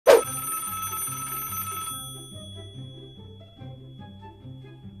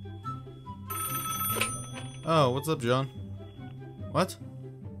Oh, what's up, John? What?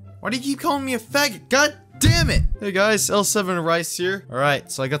 Why do you keep calling me a faggot? God damn it! Hey guys, L7 Rice here.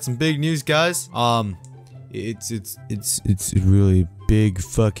 Alright, so I got some big news, guys. It's really big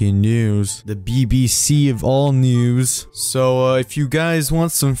fucking news. The BBC of all news. So, if you guys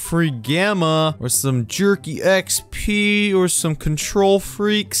want some free gamma, or some jerky XP, or some Kontrol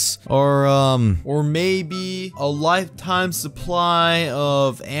Freaks, or maybe a lifetime supply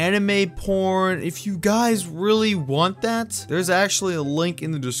of anime porn, if you guys really want that, there's actually a link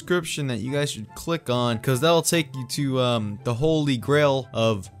in the description that you guys should click on, because that'll take you to, the holy grail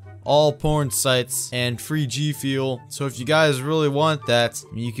of all porn sites and free GFuel. So if you guys really want that,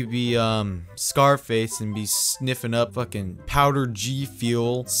 you could be Scarface and be sniffing up fucking powdered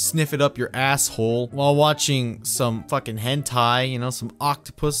GFuel, sniff it up your asshole while watching some fucking hentai, you know, some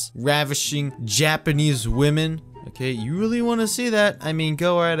octopus ravishing Japanese women. Okay, you really want to see that? I mean,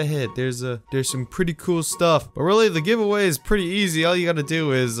 go right ahead. There's some pretty cool stuff. But really, the giveaway is pretty easy. All you gotta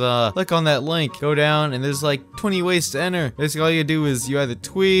do is click on that link, go down, and there's like 20 ways to enter. Basically, all you gotta do is you either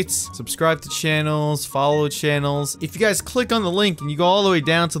tweet, subscribe to channels, follow channels. If you guys click on the link and you go all the way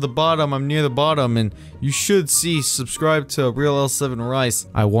down to the bottom, I'm near the bottom, and you should see subscribe to Real L7 Rice.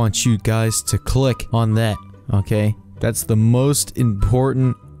 I want you guys to click on that, okay? That's the most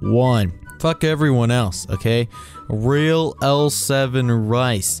important one. Fuck everyone else, okay? Real L7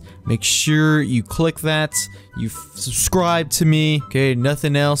 Rice. Make sure you click that. You subscribe to me, okay?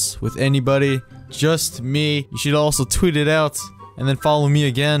 Nothing else with anybody, just me. You should also tweet it out and then follow me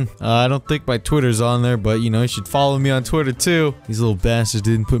again. I don't think my Twitter's on there, but you know, you should follow me on Twitter too. These little bastards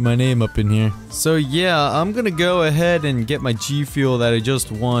didn't put my name up in here. So yeah, I'm gonna go ahead and get my GFuel that I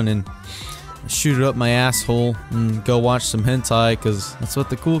just won and shoot it up my asshole and go watch some hentai, because that's what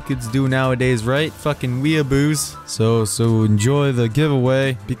the cool kids do nowadays, right? Fucking weeaboos. So enjoy the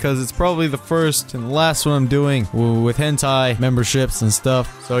giveaway, because it's probably the first and the last one I'm doing with hentai memberships and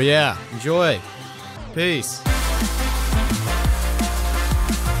stuff. So yeah, enjoy. Peace.